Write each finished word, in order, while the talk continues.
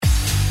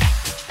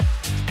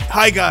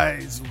Hi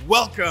guys,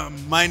 welcome.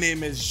 My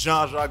name is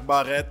Jean-Jacques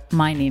Barrette.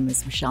 My name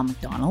is Michelle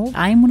McDonald.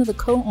 I am one of the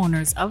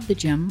co-owners of the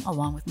gym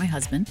along with my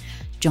husband,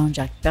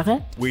 Jean-Jacques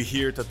Barrette. We're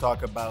here to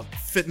talk about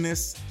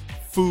fitness,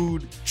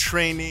 food,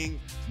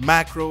 training,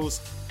 macros,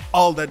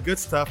 all that good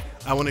stuff.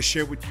 I want to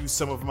share with you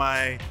some of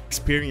my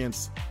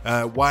experience,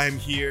 why I'm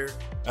here,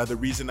 the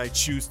reason I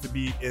choose to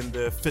be in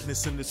the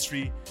fitness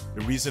industry,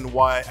 the reason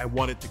why I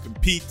wanted to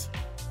compete.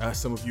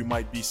 Some of you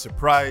might be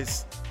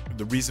surprised.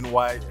 The reason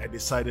why I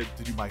decided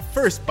to do my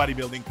first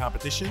bodybuilding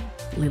competition.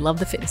 We love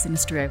the fitness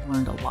industry. I've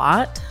learned a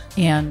lot,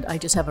 and I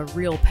just have a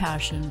real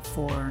passion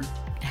for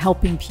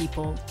helping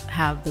people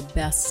have the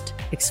best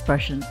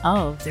expression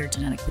of their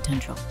genetic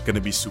potential.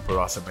 Gonna be super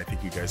awesome. I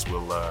think you guys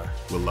will love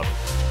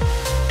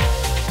it.